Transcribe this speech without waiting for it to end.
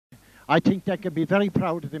I think they can be very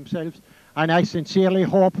proud of themselves, and I sincerely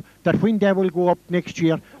hope that when they will go up next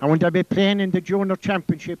year and when they'll be playing in the junior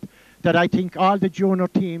championship, that I think all the junior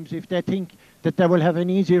teams, if they think that they will have an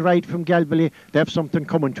easy ride from Galbally, they have something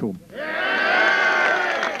coming to them.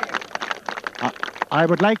 I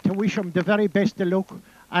would like to wish them the very best of luck,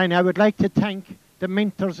 and I would like to thank the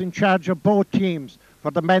mentors in charge of both teams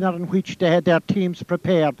for the manner in which they had their teams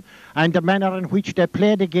prepared and the manner in which they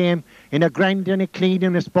played the game in a grand and a clean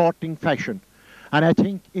and a sporting fashion. And I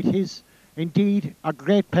think it is indeed a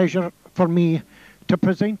great pleasure for me to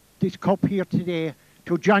present this cup here today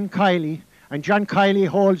to John Kiely, and John Kiely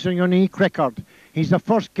holds a unique record. He's the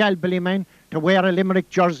first Galbally man to wear a Limerick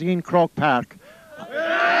jersey in Croke Park.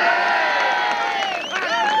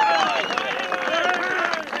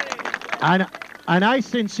 And I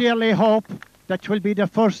sincerely hope that will be the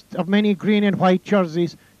first of many green and white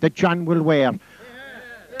jerseys that John will wear.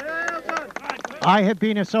 I have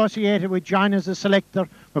been associated with John as a selector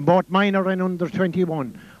for both minor and under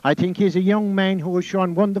 21. I think he's a young man who has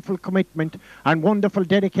shown wonderful commitment and wonderful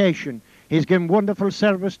dedication. He's given wonderful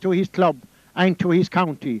service to his club and to his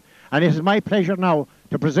county. And it is my pleasure now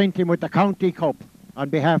to present him with the County Cup on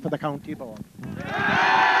behalf of the County Board.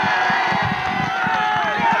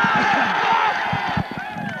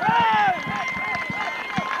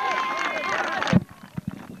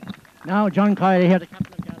 Now, John Kiely here, the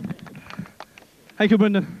captain of Galway. Thank you,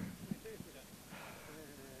 Brendan.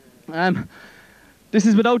 This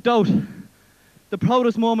is without doubt the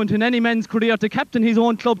proudest moment in any man's career to captain his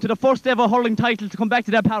own club to the first ever hurling title to come back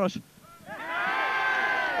to their parish.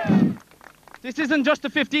 This isn't just the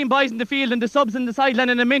 15 boys in the field and the subs in the sideline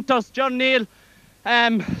and the mentors, John Neal,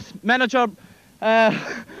 manager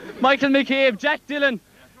Michael McCabe, Jack Dillon,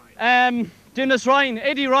 Dennis Ryan,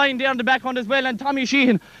 Eddie Ryan there in the background as well, and Tommy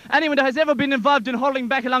Sheehan. Anyone that has ever been involved in hurling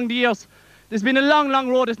back along the years. There's been a long, long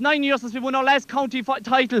road. It's 9 years since we won our last county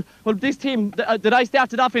title. Well, this team that I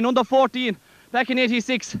started off in, under 14, back in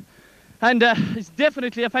 '86. And it's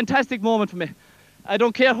definitely a fantastic moment for me. I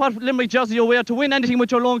don't care what Limerick jersey you wear. To win anything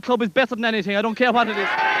with your own club is better than anything. I don't care what it is.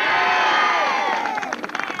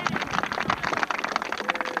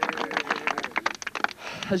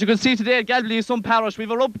 As you can see today at Galway is some parish. We've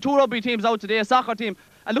two rugby teams out today, a soccer team.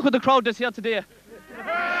 And look at the crowd that's here today.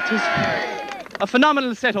 It's a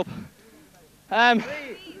phenomenal setup. What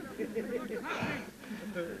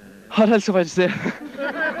else have I to say?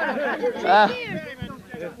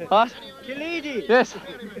 What? Kiely. Yes.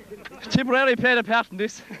 Tipperary played a part in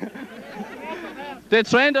this. They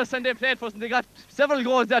trained us and they played for us and they got several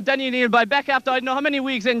goals there. Danny Neal by back after I don't know how many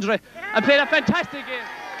weeks injury and played a fantastic game.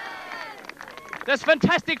 There's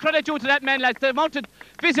fantastic credit due to that man, lads. The amount of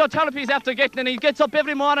physiotherapies after getting, and he gets up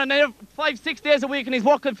every morning, 5-6 days a week, and he's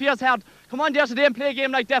working fierce hard. Come on there today and play a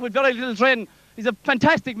game like that with very little training. He's a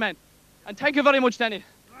fantastic man. And thank you very much, Danny.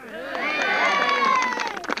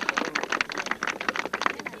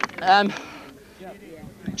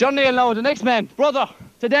 John Neal now, the next man, brother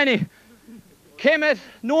to Danny, came at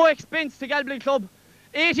no expense to Galway Club.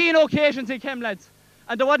 18 occasions he came, lads.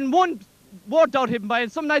 And there wasn't one word out him by,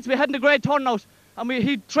 and some nights we hadn't a great turnout, and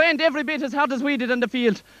he trained every bit as hard as we did on the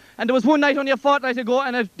field. And there was one night only a fortnight ago,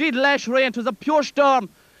 and it did lash rain. It was a pure storm,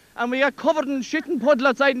 and we got covered in shit and puddle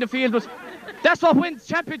outside in the field. But that's what wins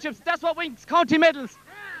championships. That's what wins county medals.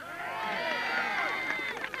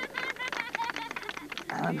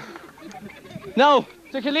 Now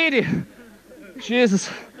to Kiely. Jesus,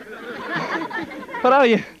 where are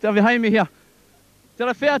you? They're behind me here. They're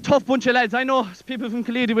a fair tough bunch of lads. I know people from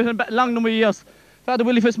Kiely with a long number of years. Father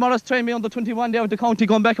Willie Fitzmaurice trained me under 21 there with the county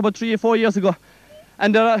going back about 3 or 4 years ago.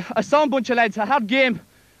 And they're a sound bunch of lads, a hard game.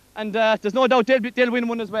 And there's no doubt they'll win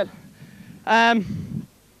one as well.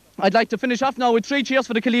 I'd like to finish off now with 3 cheers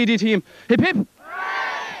for the Kiely team. Hip hip!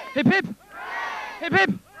 Hip hip! Hip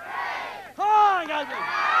hip! Come on, guys!